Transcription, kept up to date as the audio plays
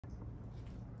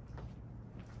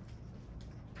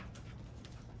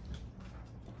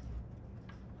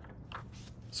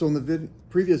So in the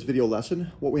previous video lesson,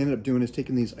 what we ended up doing is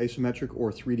taking these isometric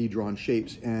or 3D drawn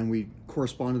shapes and we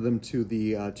corresponded them to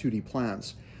the 2D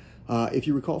plans. If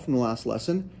you recall from the last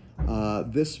lesson,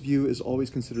 this view is always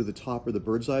considered the top or the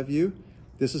bird's eye view.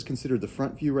 This is considered the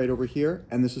front view right over here,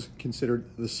 and this is considered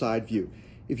the side view.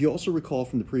 If you also recall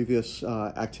from the previous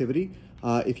activity,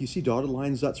 if you see dotted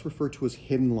lines, that's referred to as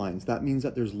hidden lines. That means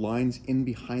that there's lines in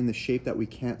behind the shape that we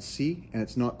can't see and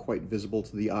it's not quite visible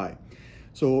to the eye.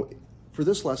 So for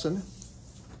this lesson,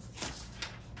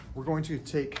 we're going to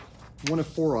take one of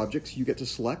 4 objects. You get to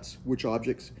select which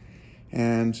objects,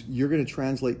 and you're going to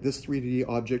translate this 3D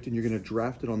object and you're going to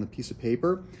draft it on the piece of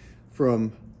paper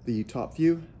from the top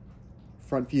view,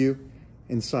 front view,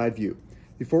 and side view.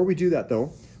 Before we do that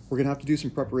though, we're going to have to do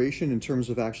some preparation in terms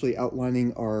of actually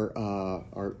outlining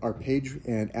our page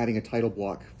and adding a title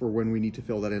block for when we need to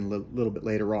fill that in a little bit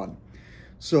later on.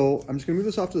 So I'm just going to move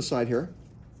this off to the side here.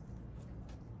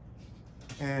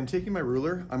 And taking my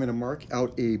ruler, I'm going to mark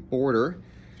out a border,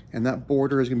 and that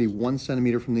border is going to be 1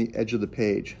 centimeter from the edge of the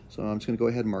page. So I'm just going to go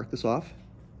ahead and mark this off.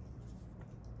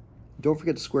 Don't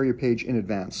forget to square your page in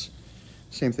advance.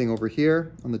 Same thing over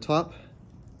here on the top.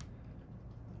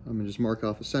 I'm going to just mark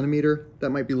off 1 centimeter. That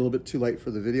might be a little bit too light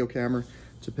for the video camera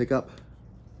to pick up,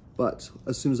 but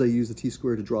as soon as I use the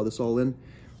T-square to draw this all in,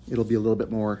 it'll be a little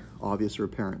bit more obvious or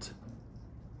apparent.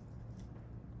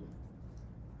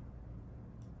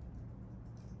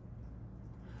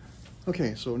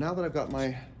 Okay, so now that I've got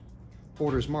my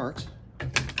borders marked,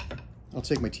 I'll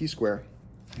take my T-square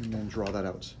and then draw that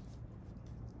out.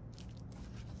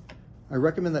 I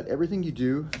recommend that everything you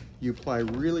do, you apply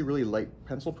really, really light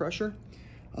pencil pressure.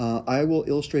 I will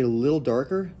illustrate a little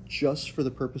darker just for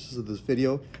the purposes of this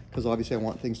video, because obviously I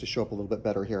want things to show up a little bit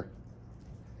better here.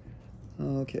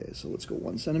 Okay, so let's go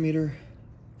 1 centimeter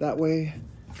that way.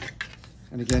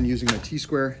 And again, using my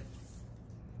T-square,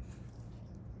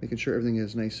 making sure everything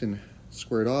is nice and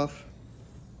squared off.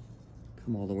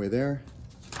 Come all the way there.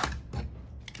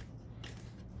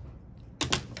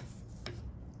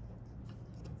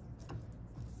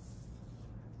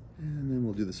 And then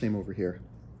we'll do the same over here.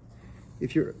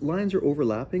 If your lines are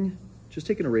overlapping, just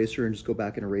take an eraser and just go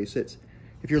back and erase it.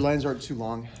 If your lines aren't too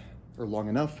long or long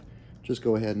enough, just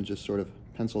go ahead and just sort of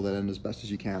pencil that in as best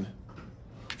as you can.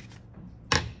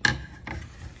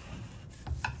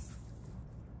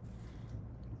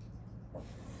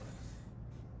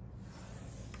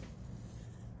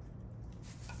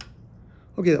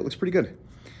 Okay, that looks pretty good.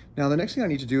 Now the next thing I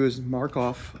need to do is mark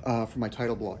off for my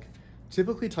title block.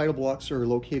 Typically title blocks are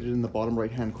located in the bottom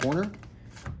right-hand corner,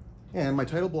 and my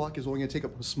title block is only going to take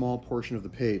up a small portion of the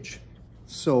page.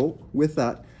 So with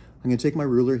that, I'm going to take my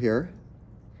ruler here,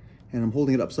 and I'm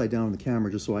holding it upside down on the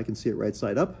camera just so I can see it right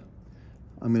side up.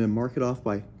 I'm going to mark it off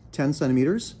by 10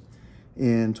 centimeters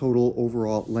in total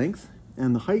overall length,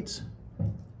 and the height,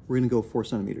 we're going to go 4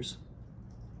 centimeters.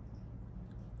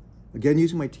 Again,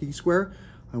 using my T-square,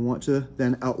 I want to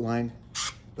then outline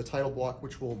the title block,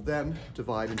 which will then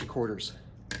divide into quarters.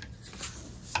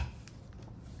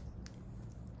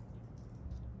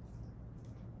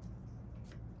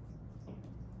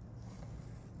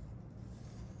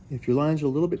 If your lines are a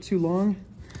little bit too long,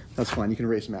 that's fine. You can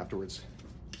erase them afterwards.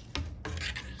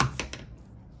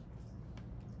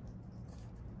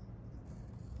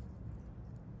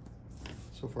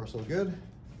 So far, so good.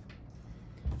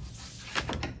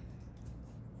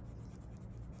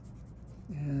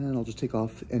 And I'll just take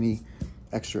off any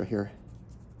extra here.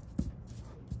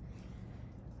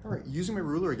 All right, using my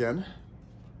ruler again,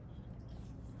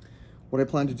 what I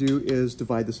plan to do is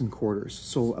divide this in quarters.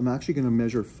 So I'm actually going to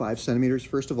measure 5 centimeters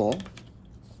first of all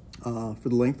for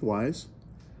the lengthwise.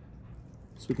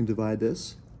 So we can divide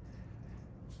this.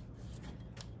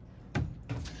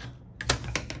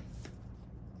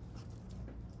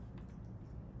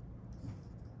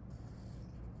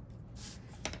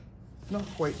 Not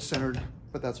quite centered,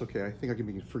 but that's okay. I think I can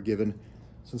be forgiven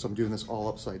since I'm doing this all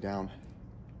upside down.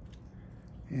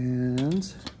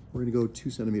 And we're going to go 2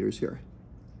 centimeters here.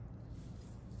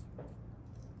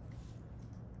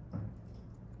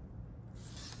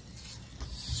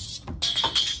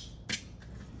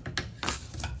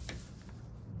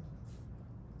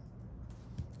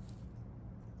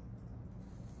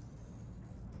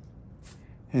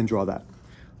 And draw that.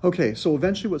 Okay, so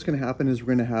eventually what's going to happen is we're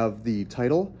going to have the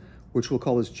title, which we'll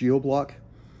call this geo block.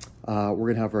 We're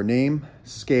going to have our name,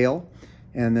 scale,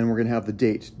 and then we're going to have the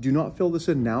date. Do not fill this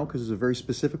in now because there's a very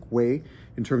specific way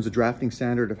in terms of drafting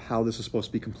standard of how this is supposed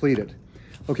to be completed.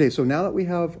 Okay, so now that we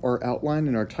have our outline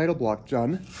and our title block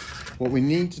done, what we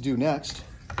need to do next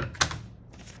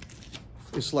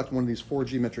is select one of these 4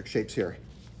 geometric shapes here.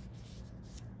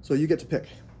 So you get to pick.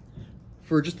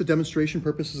 for just the demonstration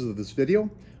purposes of this video,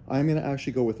 I'm gonna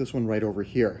actually go with this one right over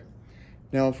here.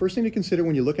 Now, first thing to consider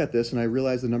when you look at this, and I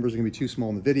realize the numbers are gonna be too small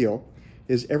in the video,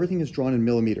 is everything is drawn in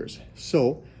millimeters.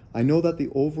 So I know that the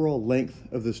overall length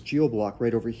of this geoblock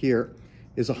right over here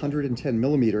is 110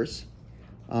 millimeters,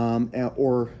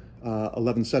 or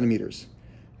 11 centimeters.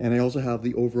 And I also have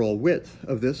the overall width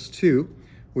of this too,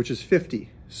 which is 50.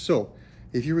 So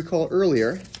if you recall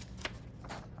earlier,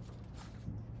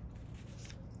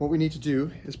 what we need to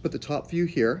do is put the top view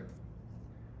here,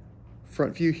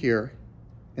 front view here,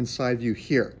 and side view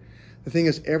here. The thing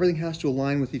is, everything has to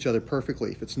align with each other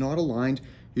perfectly. If it's not aligned,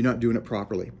 you're not doing it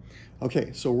properly. Okay,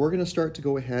 so we're gonna start to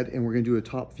go ahead and we're gonna do a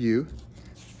top view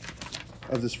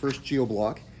of this first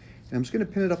geoblock. And I'm just gonna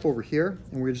pin it up over here,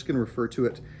 and we're just gonna refer to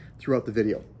it throughout the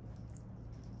video.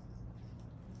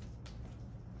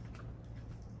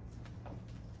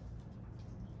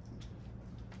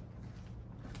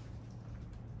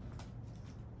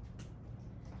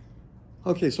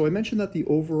 Okay, so I mentioned that the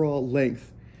overall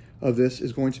length of this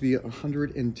is going to be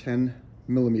 110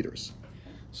 millimeters.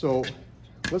 So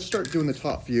let's start doing the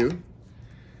top view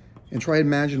and try and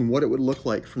imagine what it would look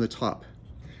like from the top.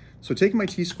 So taking my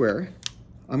T-square,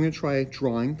 I'm gonna try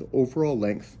drawing the overall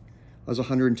length as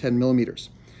 110 millimeters.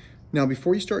 Now,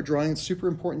 before you start drawing, it's super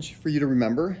important for you to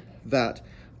remember that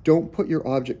don't put your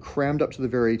object crammed up to the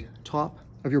very top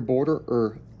of your border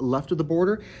or left of the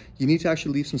border. You need to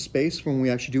actually leave some space when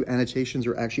we actually do annotations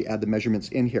or actually add the measurements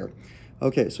in here.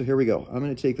 Okay, so here we go. I'm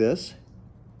gonna take this,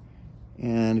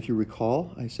 and if you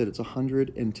recall, I said it's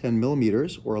 110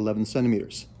 millimeters or 11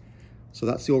 centimeters. So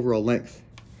that's the overall length.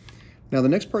 Now the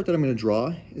next part that I'm gonna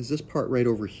draw is this part right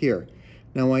over here.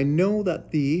 Now I know that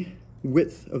the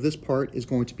width of this part is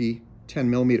going to be 10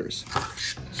 millimeters.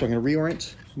 So I'm gonna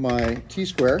reorient my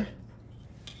T-square,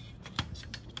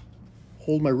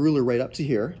 hold my ruler right up to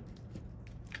here,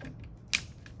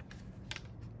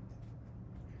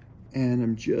 and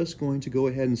I'm just going to go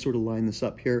ahead and sort of line this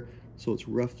up here so it's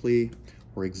roughly,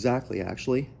 or exactly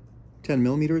actually, 10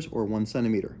 millimeters or 1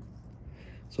 centimeter.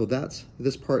 So that's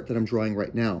this part that I'm drawing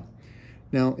right now.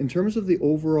 Now, in terms of the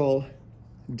overall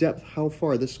depth, how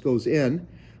far this goes in,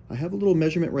 I have a little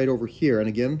measurement right over here. And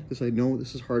again, this, I know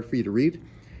this is hard for you to read.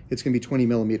 It's gonna be 20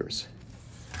 millimeters.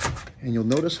 And you'll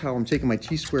notice how I'm taking my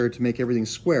T-square to make everything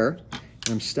square, and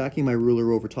I'm stacking my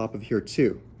ruler over top of here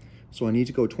too. So I need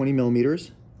to go 20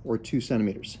 millimeters or 2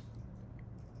 centimeters,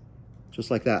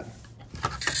 just like that.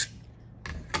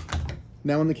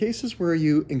 Now, in the cases where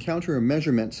you encounter a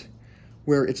measurement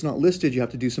where it's not listed, you have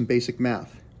to do some basic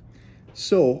math.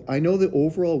 So I know the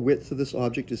overall width of this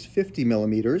object is 50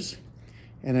 millimeters,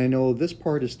 and I know this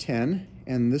part is 10,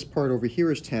 and this part over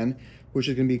here is 10, which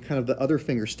is gonna be kind of the other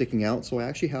finger sticking out, so I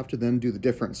actually have to then do the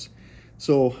difference.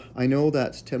 So I know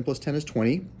that 10 plus 10 is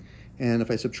 20, and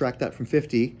if I subtract that from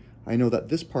 50, I know that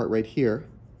this part right here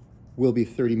will be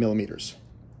 30 millimeters.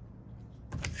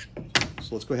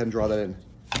 So let's go ahead and draw that in.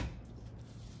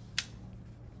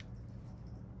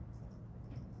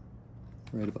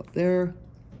 Right about there.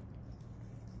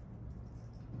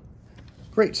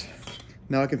 Great.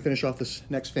 Now I can finish off this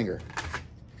next finger.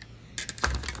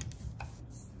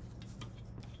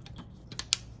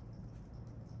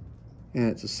 And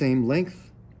it's the same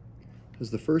length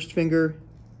as the first finger,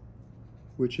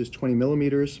 which is 20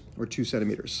 millimeters or 2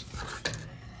 centimeters.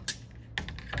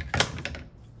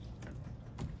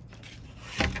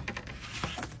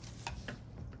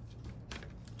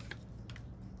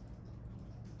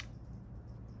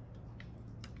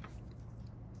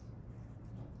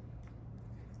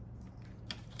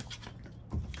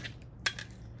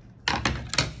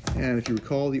 And if you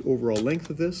recall, the overall length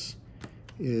of this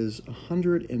is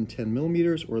 110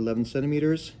 millimeters or 11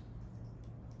 centimeters.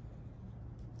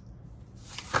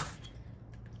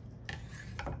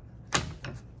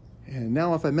 And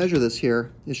now if I measure this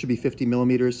here, it should be 50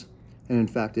 millimeters, and in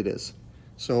fact it is.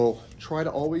 So try to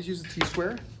always use the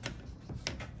T-square.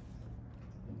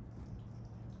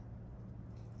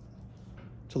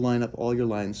 To line up all your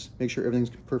lines. Make sure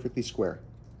everything's perfectly square.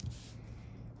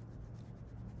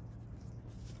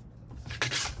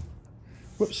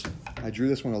 Whoops, I drew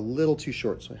this one a little too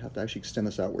short, so I have to actually extend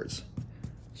this outwards.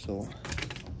 So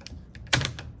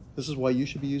this is why you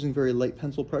should be using very light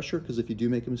pencil pressure, because if you do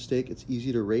make a mistake, it's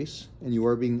easy to erase, and you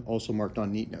are being also marked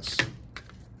on neatness.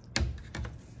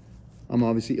 I'm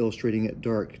obviously illustrating it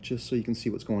dark, just so you can see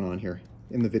what's going on here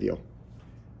in the video.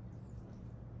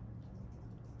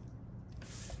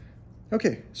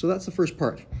 Okay, so that's the first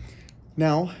part.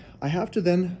 Now, I have to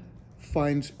then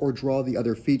find or draw the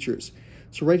other features.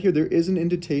 So right here, there is an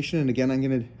indentation, and again, I'm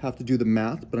gonna have to do the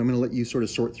math, but I'm gonna let you sort of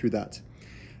sort through that.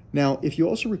 Now, if you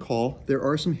also recall, there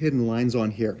are some hidden lines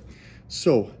on here.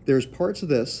 So there's parts of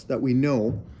this that we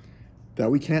know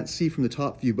that we can't see from the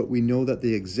top view, but we know that they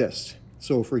exist.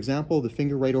 So for example, the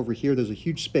finger right over here, there's a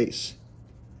huge space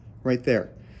right there.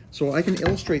 So I can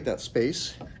illustrate that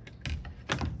space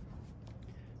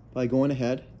by going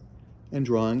ahead and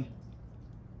drawing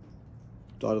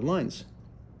dotted lines,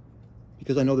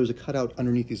 because I know there's a cutout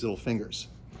underneath these little fingers.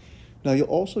 Now you'll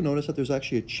also notice that there's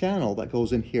actually a channel that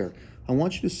goes in here. I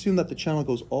want you to assume that the channel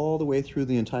goes all the way through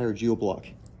the entire geoblock,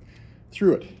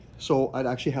 through it. So I'd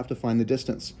actually have to find the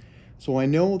distance. So I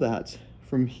know that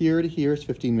from here to here is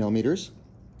 15 millimeters,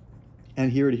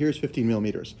 and here to here is 15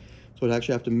 millimeters. So I'd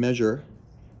actually have to measure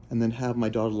and then have my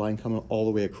dotted line come all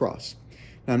the way across.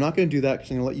 Now I'm not going to do that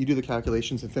because I'm going to let you do the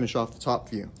calculations and finish off the top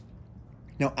view.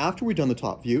 Now after we've done the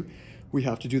top view, we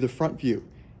have to do the front view,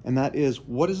 and that is,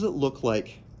 what does it look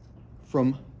like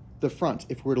from the front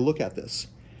if we were to look at this?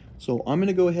 So I'm going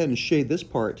to go ahead and shade this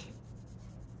part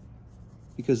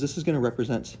because this is going to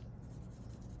represent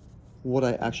what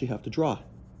I actually have to draw.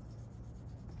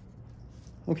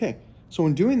 Okay, so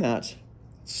in doing that,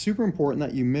 it's super important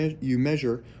that you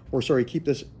keep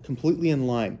this completely in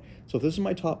line. So if this is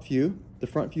my top view, the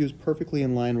front view is perfectly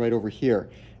in line right over here,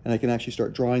 and I can actually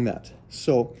start drawing that.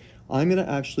 So I'm going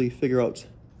to actually figure out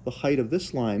the height of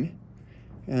this line,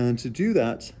 and to do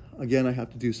that, again, I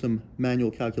have to do some manual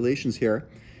calculations here.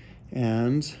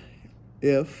 And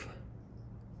if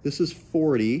this is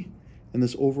 40 and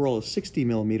this overall is 60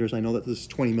 millimeters, I know that this is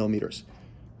 20 millimeters.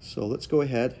 So let's go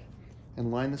ahead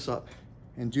and line this up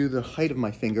and do the height of my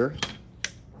finger.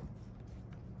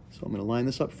 So I'm going to line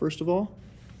this up first of all,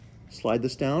 slide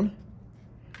this down,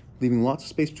 leaving lots of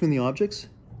space between the objects,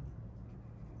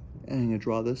 and I'm going to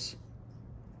draw this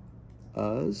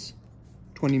as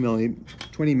 20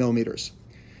 millimeters.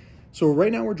 So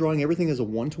right now we're drawing everything as a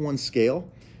 1-to-1 scale.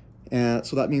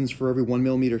 So that means for every 1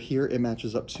 millimeter here, it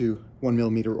matches up to 1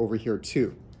 millimeter over here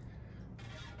too.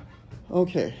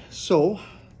 Okay, so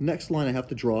next line I have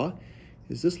to draw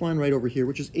is this line right over here,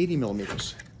 which is 80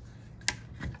 millimeters.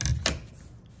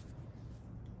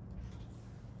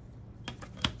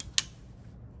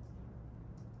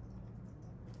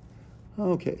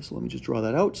 Okay, so let me just draw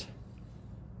that out.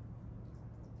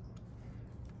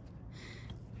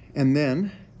 And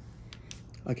then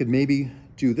I could maybe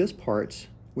do this part,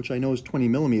 which I know is 20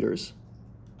 millimeters.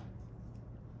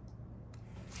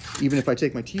 Even if I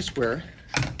take my T-square,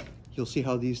 you'll see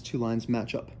how these two lines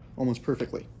match up almost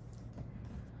perfectly.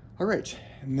 All right,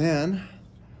 and then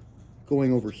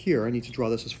going over here, I need to draw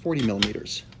this as 40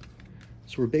 millimeters.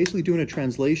 So we're basically doing a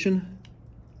translation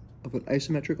of an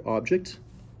isometric object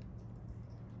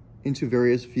into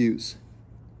various views.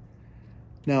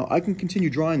 Now, I can continue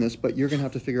drawing this, but you're gonna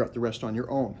have to figure out the rest on your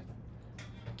own.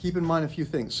 Keep in mind a few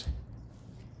things.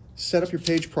 Set up your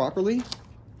page properly.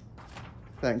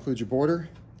 That includes your border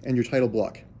and your title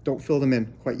block. Don't fill them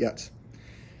in quite yet.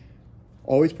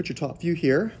 Always put your top view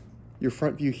here, your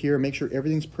front view here, make sure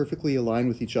everything's perfectly aligned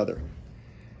with each other.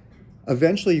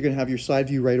 Eventually, you're gonna have your side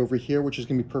view right over here, which is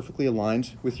gonna be perfectly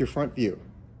aligned with your front view.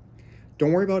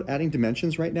 Don't worry about adding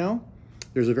dimensions right now.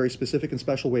 There's a very specific and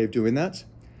special way of doing that,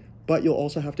 but you'll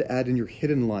also have to add in your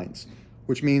hidden lines,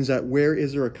 which means that where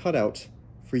is there a cutout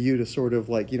for you to sort of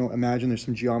like, imagine there's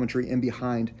some geometry in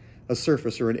behind a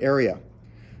surface or an area.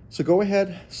 So go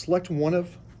ahead, select one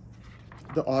of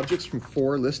the objects from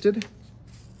 4 listed,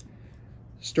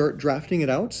 start drafting it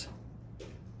out.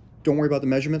 Don't worry about the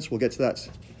measurements, we'll get to that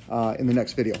in the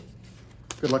next video.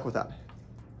 Good luck with that.